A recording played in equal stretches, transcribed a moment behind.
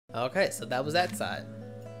Okay, so that was that side.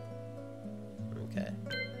 Okay.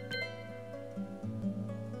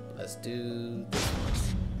 Let's do this one.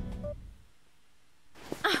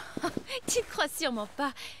 Tu crois sûrement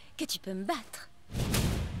pas que tu peux me battre.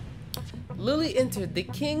 Lily entered the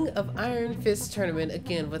King of Iron Fist tournament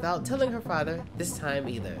again without telling her father this time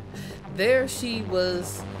either. There she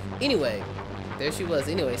was anyway,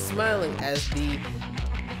 smiling as the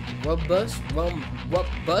robust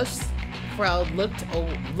crowd looked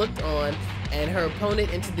on and her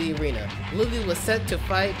opponent into the arena. Lily was set to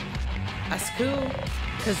fight Asuka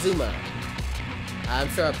Kazuma. I'm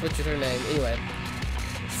sure I butchered her name. Anyway,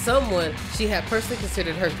 someone she had personally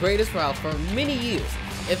considered her greatest rival for many years.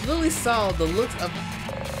 If Lily saw the look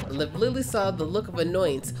of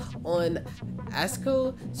annoyance on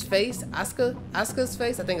Asuka's face, I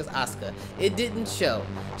think it's Asuka, it didn't show.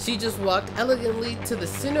 She just walked elegantly to the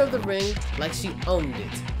center of the ring like she owned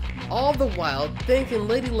it. All the while thanking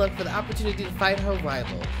Lady Luck for the opportunity to fight her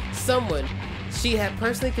rival. Someone she had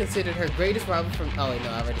personally considered her greatest rival from... Oh wait,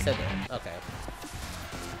 no, I already said that. Okay.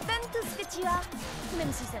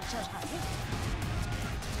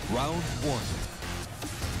 Round 1.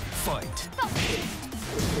 Fight.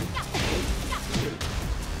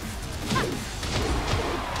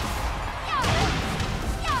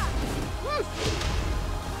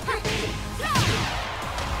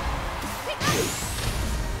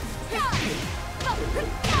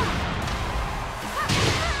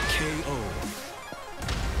 KO.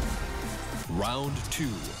 Round 2.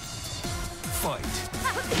 Fight.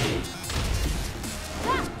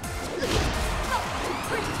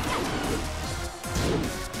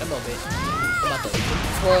 Come on, bitch. I'm about to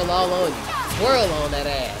twirl all on you. Twirl on that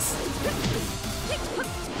ass.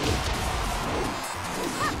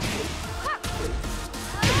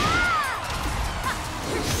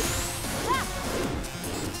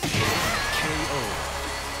 KO.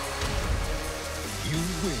 You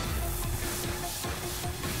win.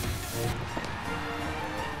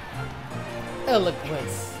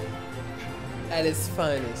 Eloquence at its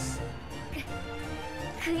finest.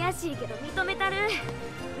 悔しいけど認めたる。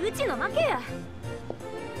うちの負けや。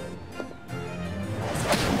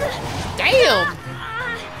Damn!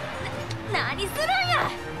 何するん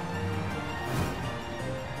や。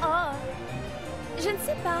Oh, je ne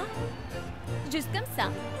sais pas. Juste comme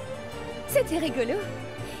ça. C'était rigolo.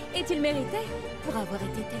 Et tu le méritais pour avoir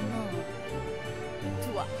été tellement...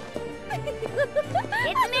 toi. 説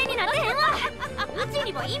明になってへんわ。うち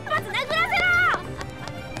にも一発殴らせろ。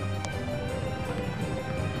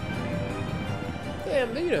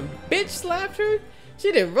 Damn, you done bitch slapped her?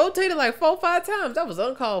 She done rotated like 4 or 5 times. That was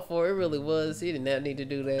uncalled for. It really was. She did not need to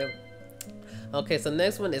do that. Okay, so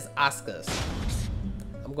next one is Asuka's.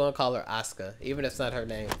 I'm gonna call her Asuka, even if it's not her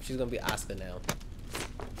name. She's gonna be Asuka now.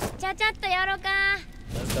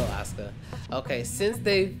 Let's go, Asuka. Okay, since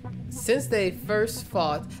they first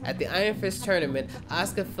fought at the Iron Fist tournament,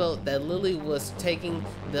 Asuka felt that Lily was taking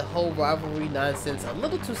the whole rivalry nonsense a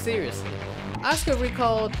little too seriously. Asuka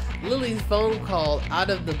recalled Lily's phone call out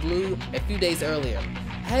of the blue a few days earlier.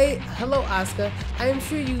 Hello Asuka, I am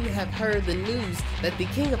sure you have heard the news that the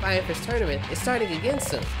King of Iron Fist tournament is starting again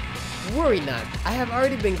soon. Worry not, I have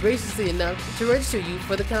already been graciously enough to register you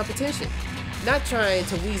for the competition. Not trying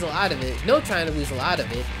to weasel out of it, no trying to weasel out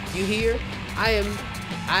of it, you hear? I am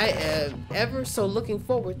ever so looking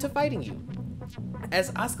forward to fighting you.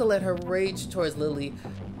 As Asuka led her rage towards Lily,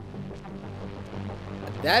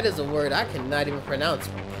 that is a word I cannot even pronounce.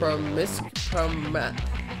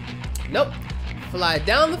 Nope. Fly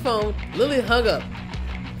down the phone, Lily hung up.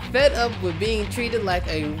 Fed up with being treated like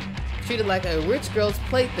a rich girl's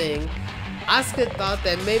plaything, Asuka thought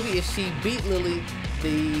that maybe if she beat Lily,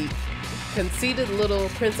 the conceited little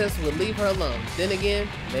princess would leave her alone. Then again,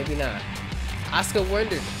 maybe not. Asuka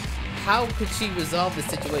wondered how could she resolve the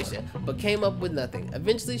situation, but came up with nothing.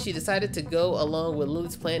 Eventually, she decided to go along with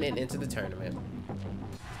Lily's plan and enter the tournament.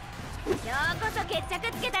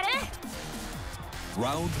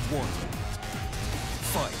 Round 1.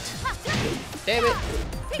 Fight. Damn it!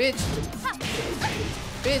 Bitch!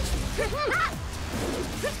 Bitch!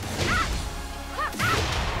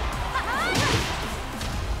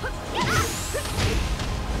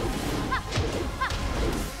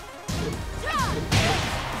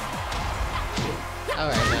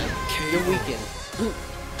 Alright, man. You're weakened.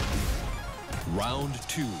 Round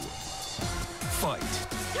 2. Fight.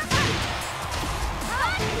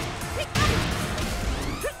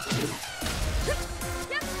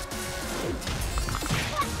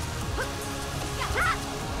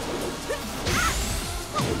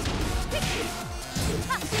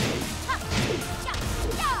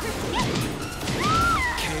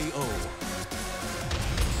 KO.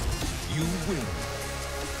 You win.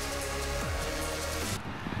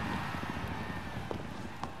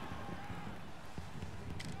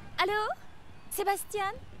 Allô?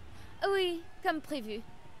 Sébastien? Oui, comme prévu.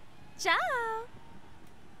 Ciao!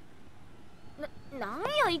 なん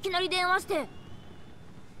やいきなり電話して。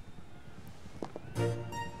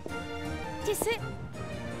 Tu sais,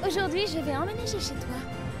 aujourd'hui je vais emménager chez toi.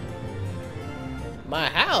 My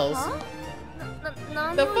house? Huh?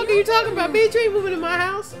 The fuck are you talking about? Bitch, you ain't moving in my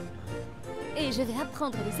house. Et je vais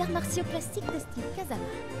apprendre les arts martiaux classiques de style Kazama.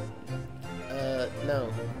 No.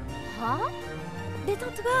 Hein?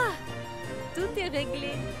 Détends-toi! Tout est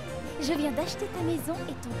réglé. Je viens d'acheter ta maison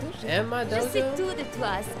et ton dojo. And my Je sais dojo? tout de toi,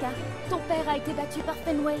 Asuka. Ton père a été battu par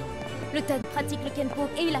Fenway. Le Tad pratique le Kenpo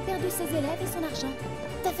et il a perdu ses élèves et son argent.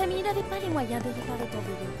 Ta famille n'avait pas les moyens de réparer ton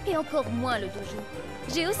vélo. Et encore moins le dojo.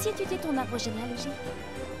 J'ai aussi étudié ton arbre généalogique.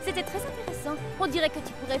 C'était très intéressant. On dirait que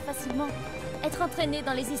tu pourrais facilement être entraîné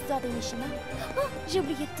dans les histoires des Mishima. Oh, j'ai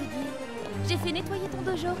oublié de te dire. J'ai fait nettoyer ton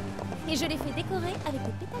dojo. Et je l'ai fait décorer avec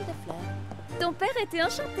des pétales de fleurs. Ton père était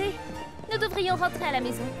enchanté. Nous devrions rentrer à la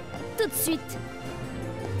maison. Tout de suite.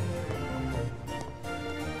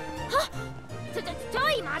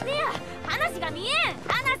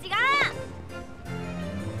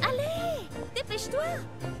 Allez, dépêche-toi.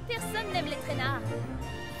 Personne n'aime les traînards.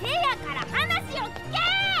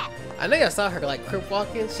 I know y'all saw her like crip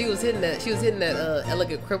walking. She was hitting that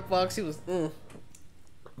elegant crip walk. She was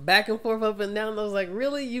back and forth, up and down. I was like,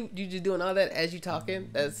 really? You just doing all that as you talking?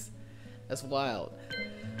 That's wild.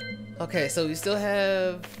 Okay, so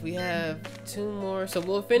we have 2 more. So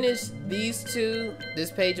we'll finish these 2, this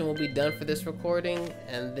page, and we'll be done for this recording,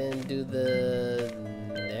 and then do the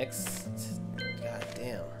next. God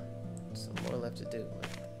damn, some more left to do.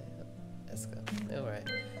 Let's go. All right,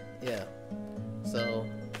 yeah. So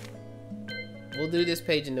we'll do this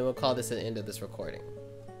page, and then we'll call this the end of this recording.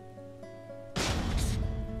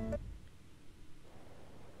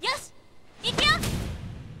 Yes.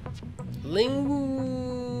 Ling,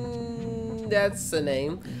 that's the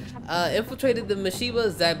name, infiltrated the Mishiba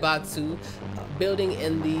Zaibatsu building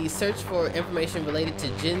in the search for information related to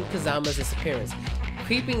Jin Kazama's disappearance.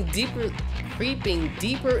 Creeping deeper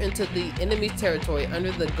into the enemy's territory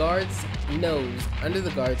under the guard's nose,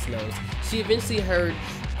 she eventually heard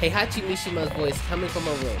Heihachi Mishima's voice coming from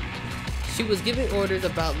a room. He was giving orders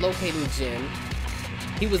about locating Jin,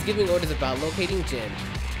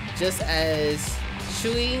 just as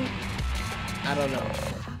Shui, I don't know,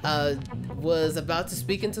 was about to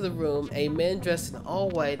speak into the room. A man dressed in all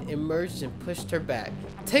white emerged and pushed her back.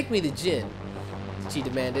 "Take me to Jin," she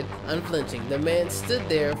demanded, unflinching. The man stood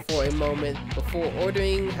there for a moment before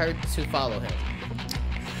ordering her to follow him.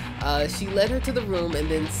 She led her to the room and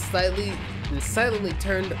then silently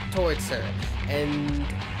turned towards her and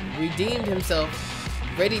readied himself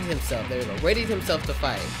to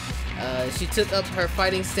fight. She took up her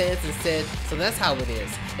fighting stance and said, "So that's how it is.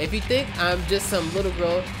 If you think I'm just some little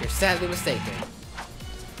girl, you're sadly mistaken."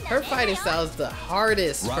 Her fighting style is the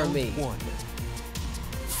hardest for me. Round 1.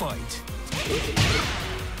 Fight.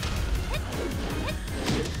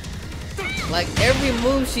 Like, every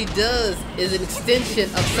move she does is an extension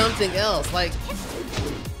of something else. Like,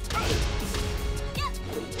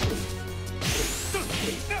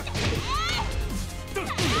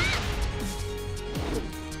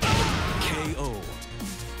 KO.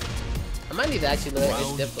 I might need to actually look at its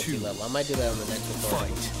Round difficulty 2. level. I might do that on the next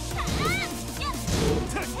recording. Fight.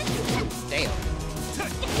 Damn.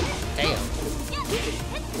 Damn.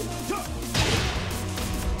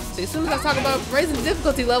 See, as soon as I talk about raising the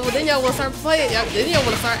difficulty level, then y'all want to start playing. Then y'all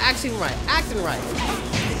want to start acting right.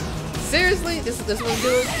 Seriously? This is what we're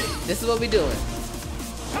doing? This is what we're doing.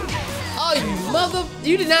 Oh, you mother...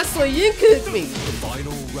 You did not swing. You cooked me.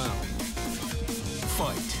 Final round.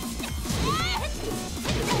 Fight.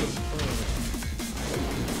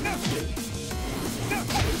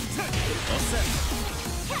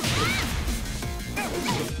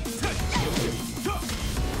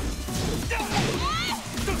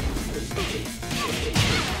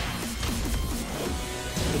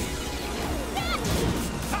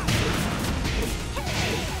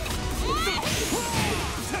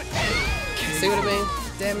 See what I mean?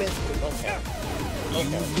 Damn it. Okay.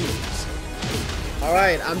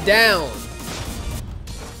 Alright, I'm down.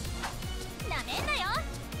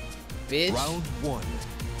 Bitch. Round 1.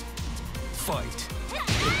 Fight.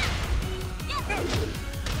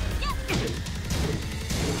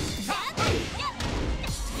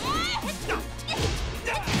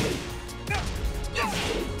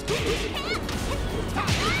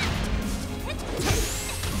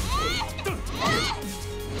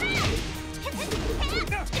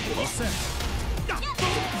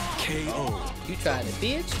 KO. You tried it,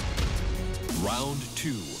 bitch. Round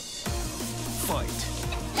 2. Fight.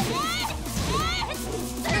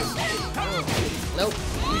 Nope.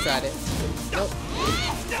 You tried it. Nope.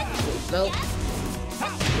 Nope.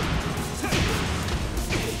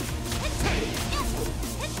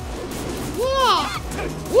 Whoa!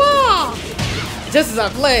 Whoa! Just as I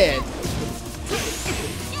planned.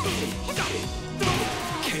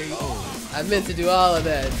 KO. I meant to do all of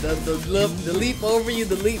that. The leap over you,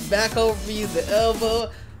 the leap back over you, the elbow.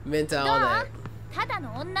 Meant to all that. ただ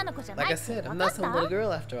の女の子じゃな Like い I って said, 分 I'm か not っ some little た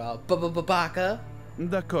girl after all. Baka.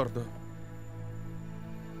 D'accordo.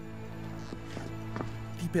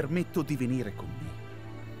 Ti permetto di venire con me.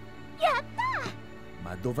 やった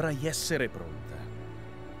Ma dovrai essere pronta.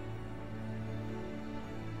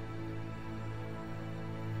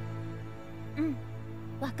 うん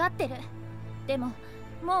分かってるでも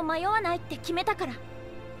もう迷わないって決めたから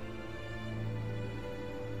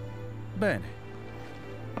Bene.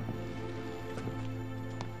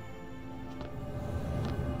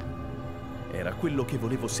 Era quello che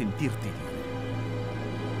volevo sentirti dire.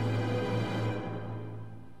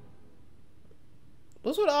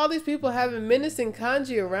 What's with all these people having menacing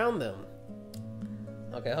kanji around them?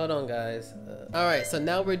 Okay, hold on, guys. All right, so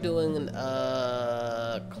now we're doing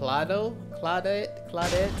Claudio.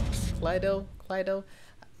 A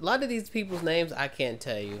lot of these people's names I can't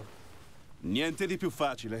tell you. Niente di più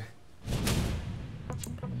facile.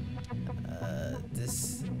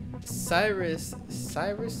 This Cyrus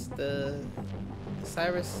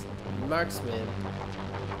Marksman.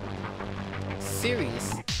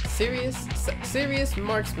 Serious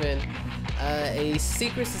Marksman, a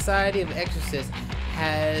secret society of exorcists,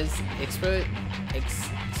 has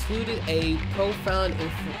excluded a profound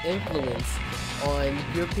influence on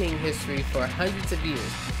European history for hundreds of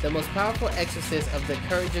years. The most powerful exorcist of the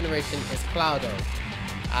current generation is Claudio.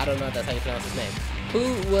 I don't know if that's how you pronounce his name.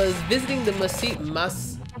 Who was visiting the Mishima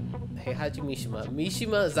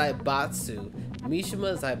Zaibatsu. I'm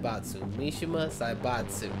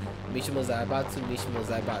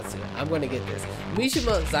gonna get this.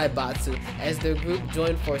 Mishima Zaibatsu, as their group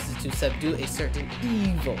joined forces to subdue a certain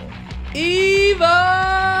evil.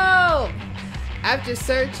 After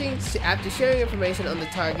sharing information on the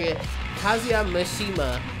target, Kazuya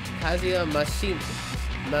Mashima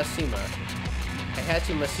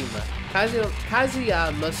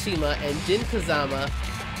and Jin Kazama,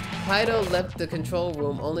 Kaido left the control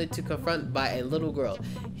room only to confront by a little girl.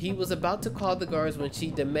 He was about to call the guards when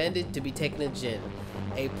she demanded to be taken to Jin.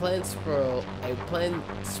 A plan sprung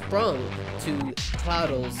to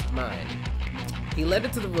Cloudio's mind. He led her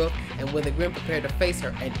to the roof and with a grin prepared to face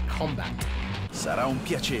her and combat. Sarà un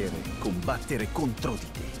piacere combattere contro di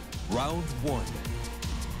te. Round 1.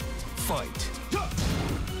 Fight.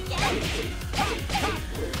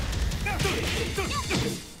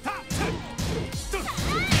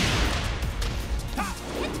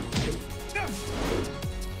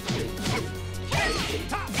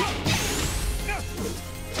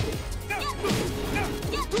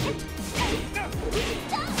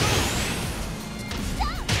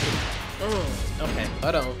 Okay,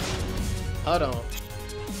 hold on.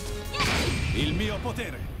 Il mio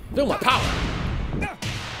potere. Do my power.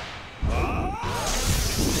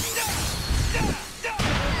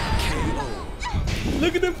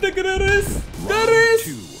 Look at them thinking of this. That is.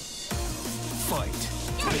 2. Fight.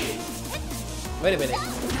 Wait a minute.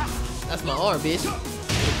 That's my arm, bitch.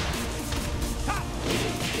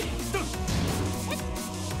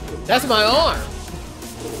 That's my arm.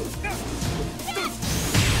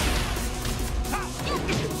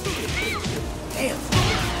 Damn.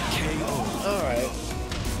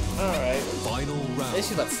 Alright. Final round. And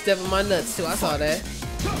she's about to step on my nuts too. I saw that.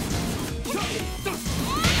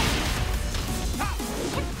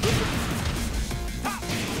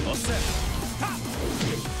 All set.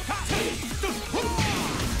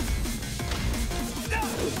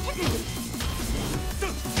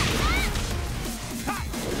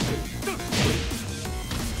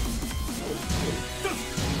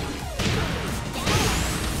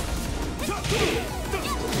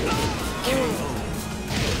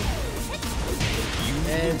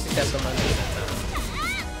 And she stepped on my nuts.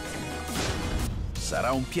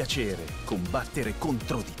 Sarà un piacere combattere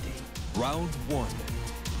contro di te. Round 1.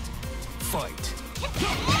 Fight.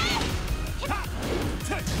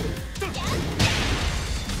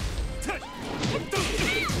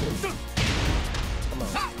 Come on.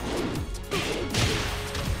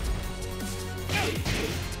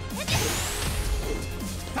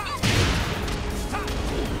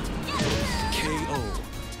 KO.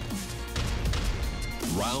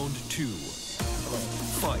 Round 2.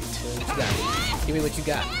 Fight. What you got? Give me what you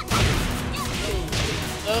got.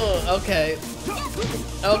 Oh, okay.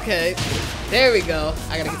 Okay. There we go.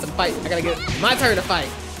 I gotta get some fight. I gotta get my turn to fight.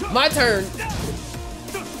 My turn.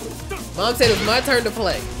 Mom said it was my turn to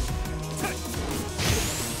play.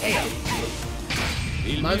 Damn.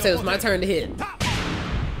 Mom said it was my turn to hit. Look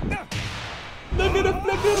at the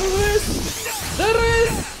wrist. The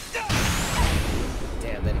wrist.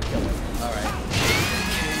 Damn, that didn't kill him. Alright.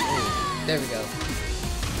 There we go.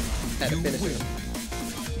 Had to finish it.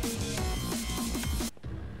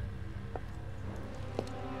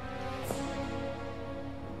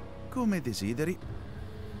 Come desideri.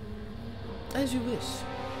 As you wish.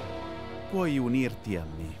 Puoi unirti a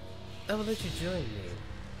me. I will let you join me.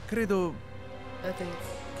 Credo I think.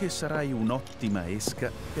 che sarai un'ottima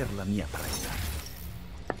esca per la mia preda.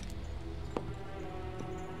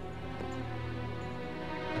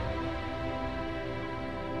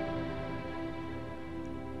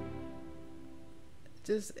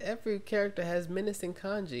 Just every character has menacing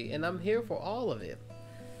kanji, and I'm here for all of it.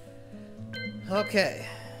 Okay.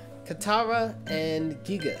 Katara and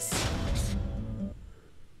Gigas.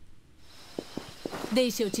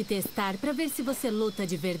 Deixa eu te testar pra ver se você luta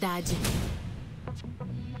de verdade.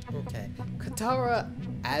 Okay. Katara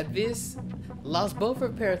Advis lost both her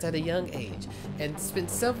parents at a young age and spent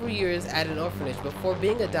several years at an orphanage before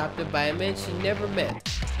being adopted by a man she never met.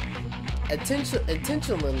 Intentionally,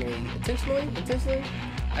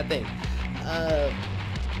 I think.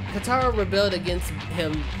 Katara rebelled against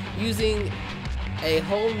him using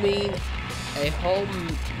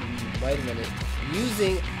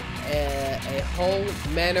using a whole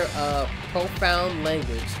manner of profound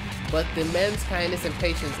language, but the man's kindness and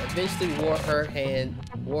patience eventually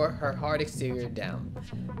wore her hard exterior down.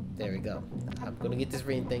 There we go. I'm gonna get this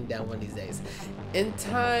reading thing down one of these days. In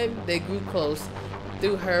time, they grew close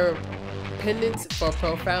through her penance for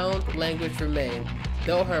profound language remained.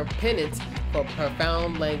 Though her penance for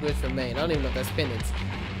profound language remained. I don't even know if that's penance.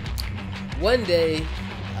 One day,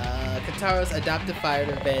 Katara's adopted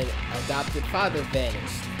father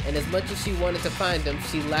vanished, and as much as she wanted to find him,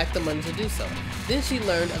 she lacked the money to do so. Then she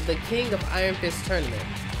learned of the King of Iron Fist tournament.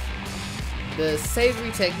 The savory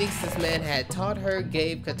techniques this man had taught her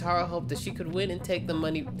gave Katara hope that she could win and take the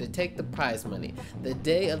prize money. The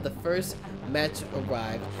day of the first match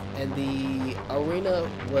arrived, and the arena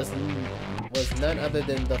was none other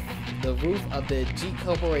than the roof of the G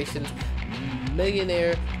Corporation's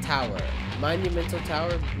Monumental Tower.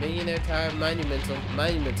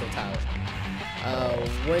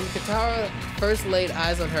 When Katara first laid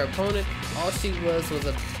eyes on her opponent, all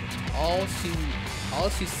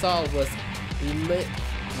she saw was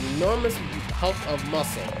enormous hulk of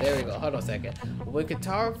muscle. There we go. Hold on a second. When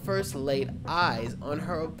Katara first laid eyes on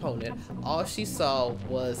her opponent, all she saw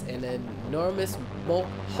was an enormous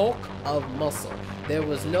hulk of muscle. There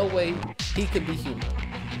was no way he could be human.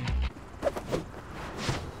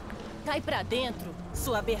 Cai pra dentro,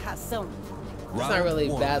 sua aberração. It's not really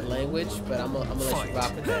bad language, but I'm gonna let you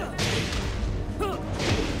rock with that.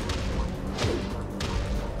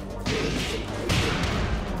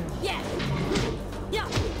 Yeah. Yeah.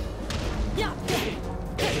 Yeah.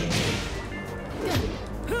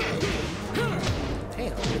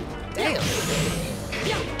 Damn.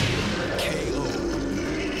 KO.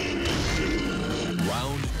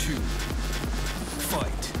 Round 2.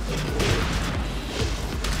 Fight.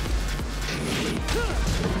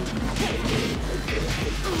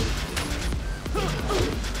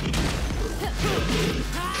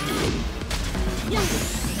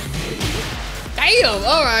 Damn,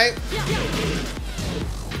 alright.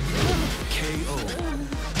 KO. I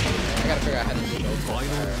gotta figure out how to do those. Final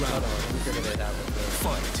Hold on, round. let me figure that out real quick.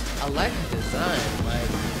 Fight. I like the design, like.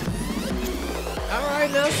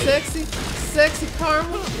 Alright now, sexy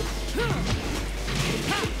Karma.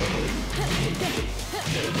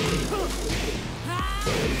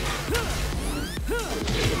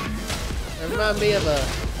 Remind me of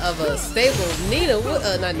a stable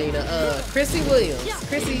Chrissy Williams.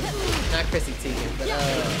 Not Chrissy Teigen, but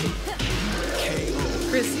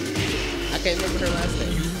Chrissy. I can't remember her last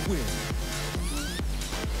name. You win.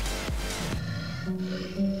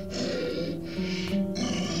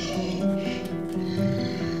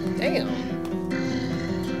 Damn.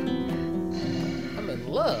 I'm in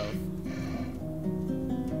love.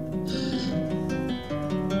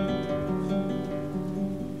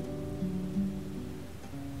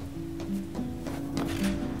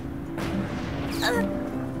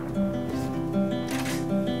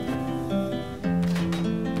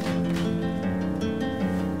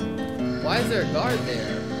 Why is there a guard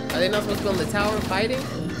there? Are they not supposed to be on the tower fighting?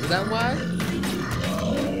 Is that why?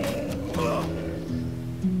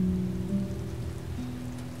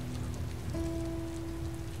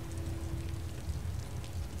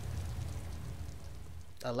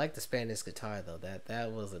 I like the Spanish guitar though.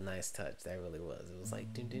 That was a nice touch. That really was. It was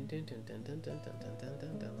like dun dun dun dun dun dun dun dun dun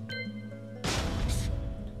dun dun.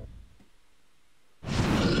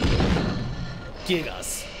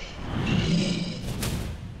 Gigas.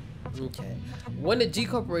 Okay. One of G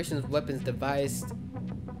Corporation's weapons division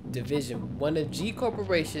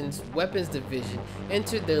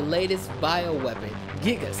entered their latest bioweapon,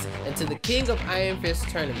 Gigas, into the King of Iron Fist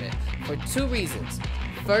tournament for two reasons.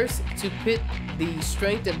 First, to pit the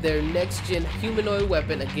strength of their next-gen humanoid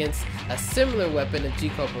weapon against a similar weapon of G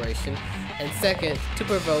Corporation, and second, to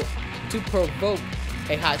provoke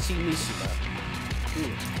Heihachi Mishima.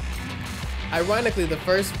 Ironically, the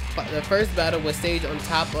first battle was staged on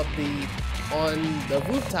the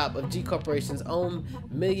rooftop of G Corporation's own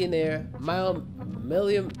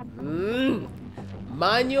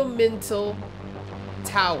monumental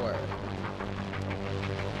tower.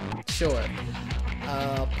 Sure.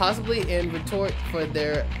 Possibly in retort for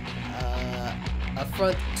their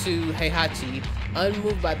affront to Heihachi,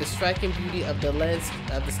 unmoved by the striking beauty of the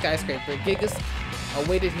skyscraper, Gigas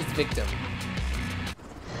awaited his victim.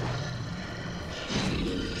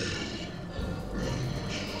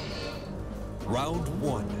 Round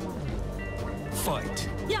 1. Fight.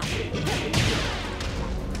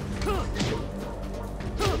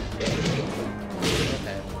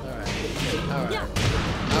 Okay,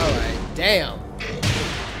 alright. Damn.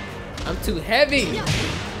 I'm too heavy.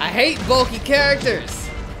 I hate bulky characters.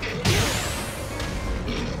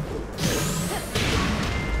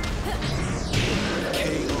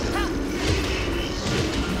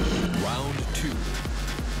 Round 2.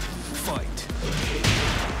 Fight.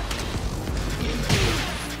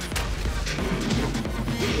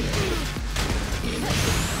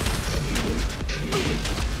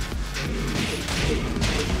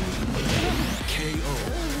 KO.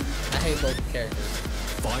 I hate bulky characters.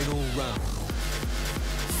 Final round.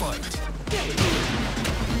 Fight. KO.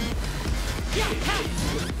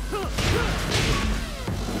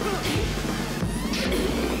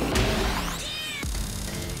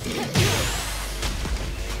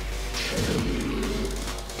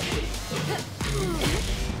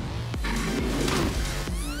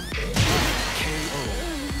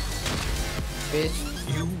 Bitch.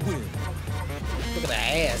 You win. Look at the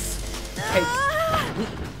ass. Hey.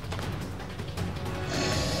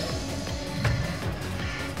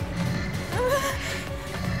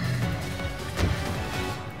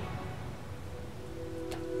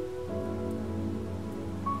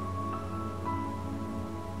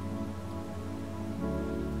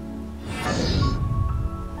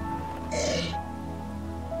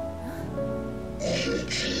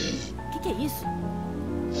 Que é isso?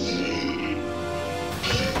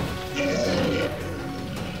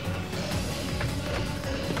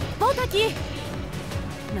 Volta aqui!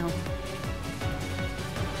 Não.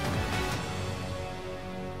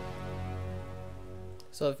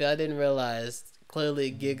 So if y'all didn't realize,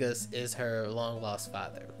 clearly Gigas is her long-lost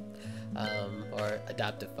father, or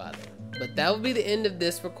adoptive father. But that will be the end of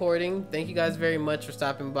this recording. Thank you guys very much for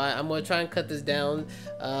stopping by. I'm gonna try and cut this down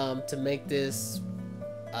to make this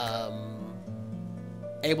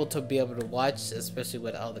able to be able to watch, especially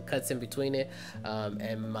with all the cuts in between it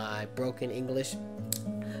and my broken English.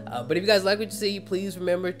 But if you guys like what you see, please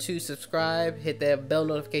remember to subscribe, hit that bell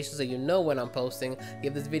notification so you know when I'm posting.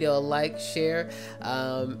 Give this video a like, share,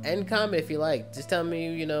 and comment if you like. Just tell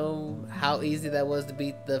me, you know, how easy that was to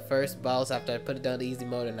beat the first boss after I put it down to easy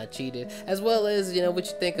mode and I cheated, as well as, you know, what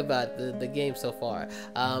you think about the game so far.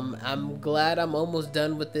 I'm glad I'm almost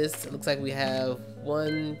done with this. It looks like we have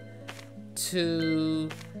 1, 2,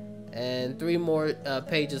 and 3 more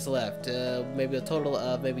pages left. Maybe a total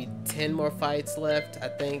of maybe 10 more fights left. I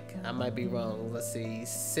think I might be wrong. Let's see,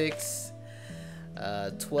 6,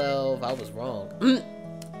 12. I was wrong.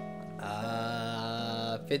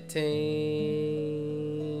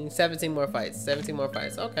 15, 17 more fights. 17 more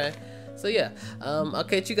fights. Okay. So yeah, I'll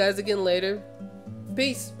catch you guys again later.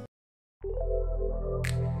 Peace.